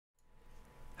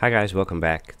Hi guys, welcome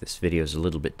back. This video is a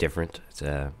little bit different. It's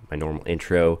my normal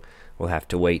intro. We'll have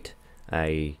to wait.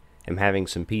 I am having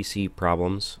some PC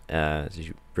problems. As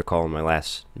you recall in my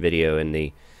last video, and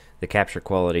the capture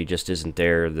quality just isn't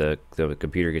there. The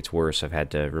computer gets worse. I've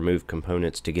had to remove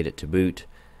components to get it to boot.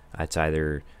 It's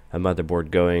either a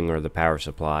motherboard going or the power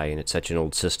supply, and it's such an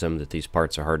old system that these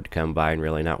parts are hard to come by and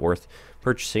really not worth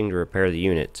purchasing to repair the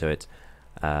unit. So it's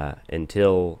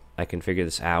until I can figure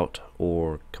this out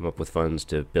or come up with funds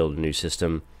to build a new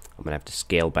system, I'm gonna have to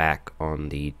scale back on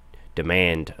the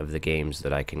demand of the games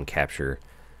that I can capture.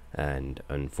 And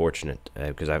unfortunate,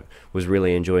 because I was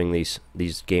really enjoying these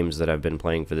games that I've been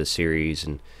playing for this series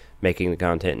and making the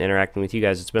content and interacting with you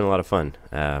guys. It's been a lot of fun,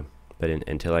 but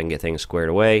until I can get things squared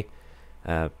away,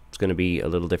 it's going to be a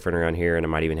little different around here, and I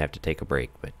might even have to take a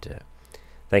break. But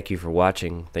thank you for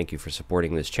watching, thank you for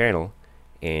supporting this channel,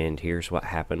 and here's what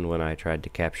happened when I tried to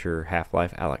capture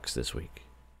Half-Life Alyx this week.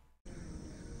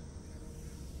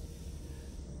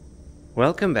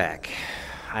 Welcome back.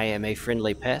 I am a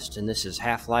friendly pest, and this is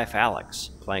Half-Life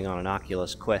Alyx, playing on an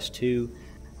Oculus Quest 2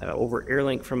 over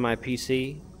Airlink from my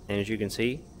PC. And as you can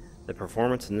see, the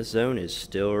performance in this zone is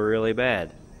still really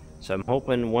bad. So I'm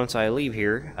hoping once I leave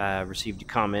here, I received a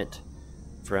comment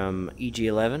from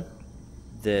EG11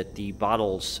 that the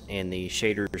bottles and the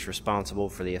shaders responsible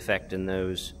for the effect in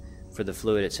those, for the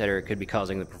fluid, etc., could be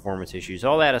causing the performance issues.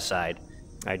 All that aside,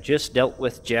 I just dealt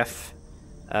with Jeff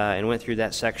and went through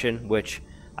that section, which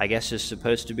I guess is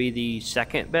supposed to be the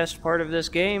second best part of this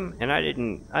game, and I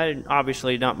didn't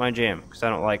obviously not my jam, because I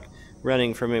don't like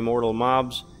running from immortal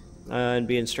mobs and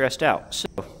being stressed out. So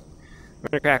we're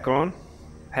gonna crack on.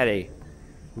 Had a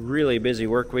really busy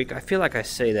work week. I feel like I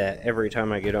say that every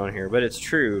time I get on here, but it's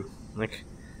true. Like,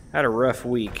 I had a rough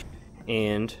week,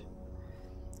 and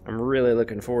I'm really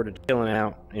looking forward to chilling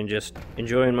out and just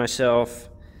enjoying myself.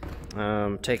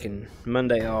 Taking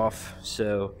Monday off,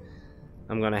 so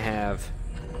I'm gonna have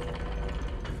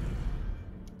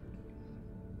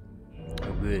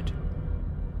good.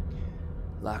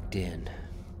 Locked in.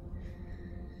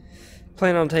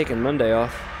 Plan on taking Monday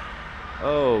off.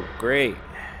 Oh, great.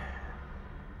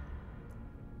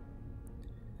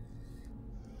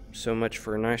 So much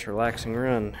for a nice relaxing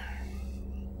run.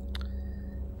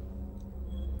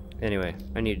 Anyway,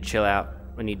 I need to chill out.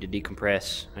 I need to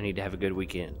decompress. I need to have a good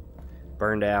weekend.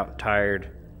 Burned out,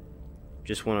 tired.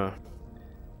 Just wanna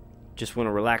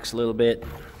relax a little bit.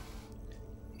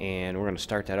 And we're going to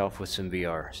start that off with some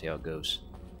VR, see how it goes.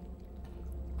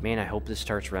 Man, I hope this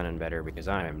starts running better, because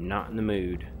I am not in the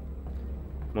mood.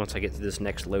 Once I get to this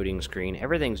next loading screen,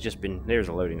 everything's just been, there's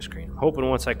a loading screen. I'm hoping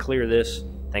once I clear this,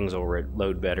 things will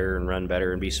load better and run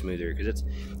better and be smoother, because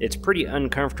it's pretty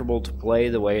uncomfortable to play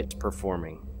the way it's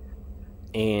performing.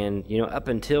 And, you know, up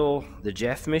until the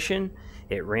Jeff mission,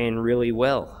 it ran really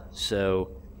well.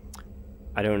 So,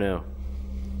 I don't know.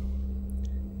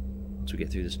 Once we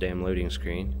get through this damn loading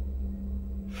screen.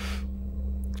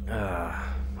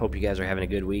 Hope you guys are having a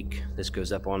good week. This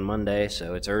goes up on Monday,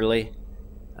 so it's early.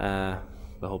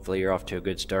 But hopefully you're off to a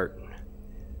good start.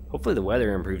 Hopefully the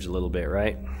weather improves a little bit,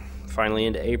 right? Finally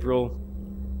into April.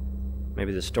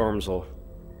 Maybe the storms will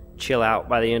chill out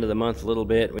by the end of the month a little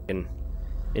bit. We can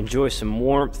enjoy some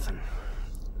warmth.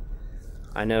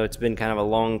 I know it's been kind of a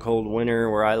long, cold winter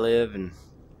where I live, and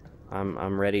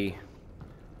I'm ready.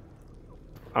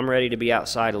 I'm ready to be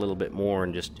outside a little bit more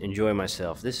and just enjoy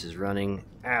myself. This is running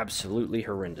absolutely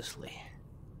horrendously.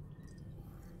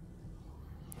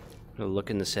 I'm gonna look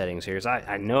in the settings here.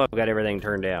 I know I've got everything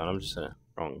turned down. I'm just gonna,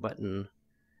 wrong button.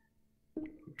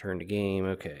 Turn to game,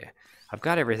 okay. I've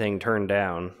got everything turned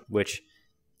down, which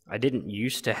I didn't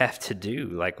used to have to do.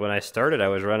 Like when I started, I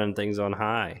was running things on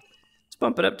high. Let's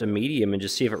bump it up to medium and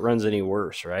just see if it runs any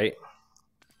worse, right?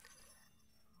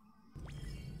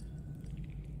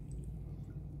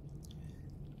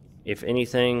 If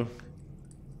anything,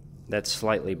 that's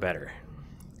slightly better.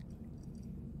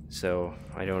 So,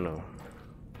 I don't know.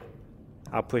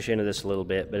 I'll push into this a little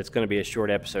bit, but it's going to be a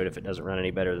short episode if it doesn't run any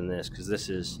better than this, because this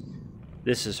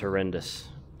is horrendous.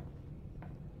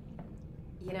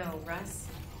 You know, Russ,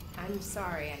 I'm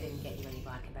sorry I didn't get you any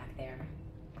vodka back there.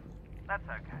 That's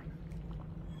okay.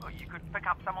 Well, you could pick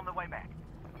up some on the way back.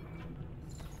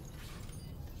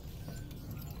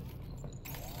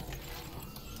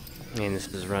 Man, this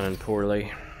is running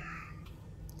poorly.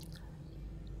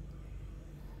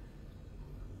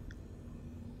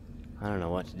 I don't know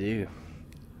what to do.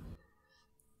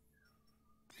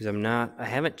 Because I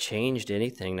haven't changed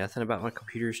anything. Nothing about my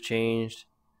computer's changed.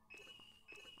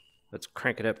 Let's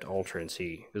crank it up to ultra and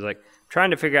see. It's like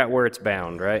trying to figure out where it's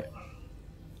bound, right?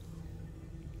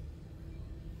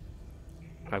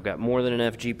 I've got more than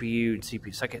enough GPU and CPU.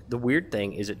 It's like the weird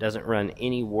thing is it doesn't run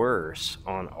any worse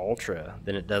on Ultra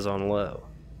than it does on low.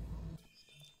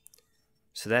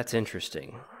 So that's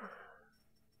interesting.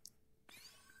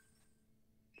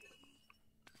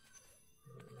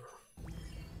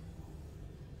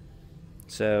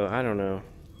 So, I don't know.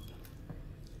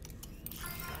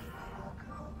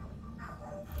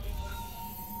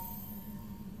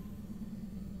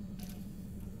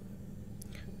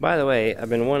 By the way, I've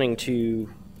been wanting to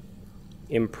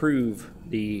improve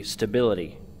the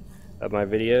stability of my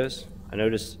videos. I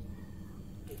noticed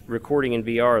recording in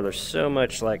VR, there's so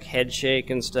much like head shake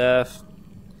and stuff.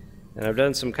 And I've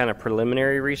done some kind of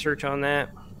preliminary research on that.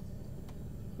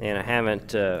 And I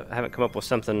haven't come up with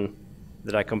something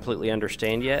that I completely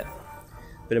understand yet,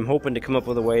 but I'm hoping to come up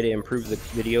with a way to improve the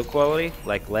video quality,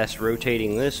 like less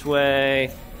rotating this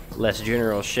way, less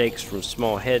general shakes from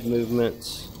small head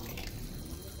movements.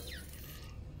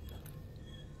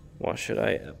 What should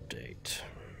I update?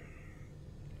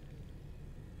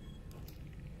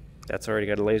 That's already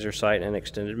got a laser sight and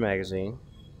extended magazine.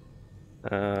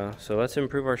 So let's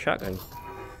improve our shotgun.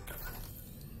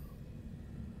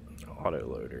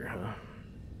 Autoloader, huh?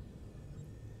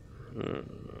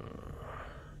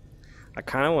 I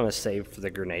kind of want to save for the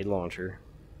grenade launcher.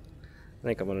 I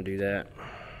think I'm going to do that.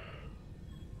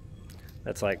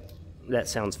 That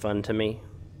sounds fun to me.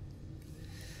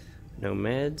 No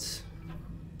meds.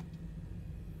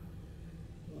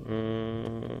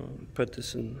 Put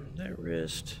this in that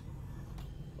wrist.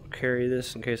 I'll carry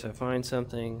this in case I find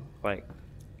something. Like,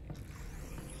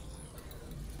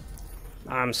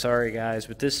 I'm sorry guys,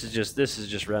 but this is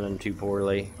just running too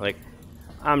poorly. Like,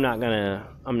 I'm not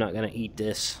gonna eat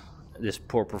this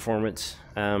poor performance.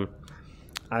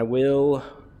 I will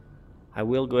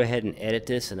go ahead and edit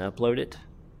this and upload it,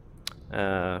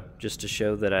 just to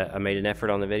show that I made an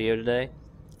effort on the video today.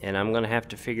 And I'm gonna have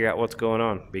to figure out what's going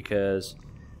on, because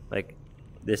like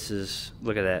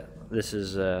look at that. This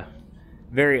is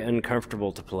very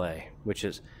uncomfortable to play,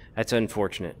 that's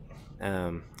unfortunate.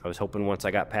 I was hoping once I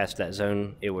got past that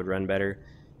zone it would run better,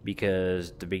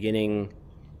 because the beginning,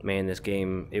 man, this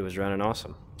game, it was running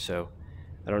awesome. So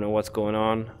I don't know what's going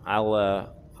on. I'll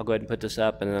go ahead and put this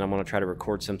up, and then I'm going to try to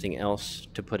record something else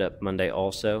to put up Monday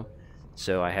also,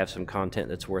 so I have some content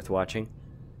that's worth watching.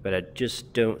 But I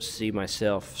just don't see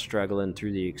myself struggling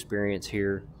through the experience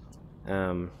here.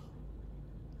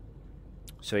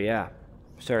 So yeah,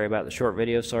 sorry about the short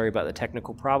video, sorry about the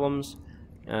technical problems,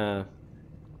 and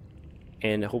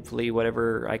hopefully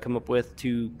whatever I come up with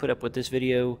to put up with this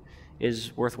video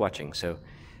is worth watching. So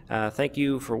thank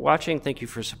you for watching, thank you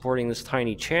for supporting this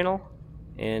tiny channel,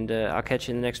 and I'll catch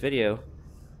you in the next video.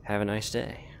 Have a nice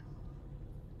day.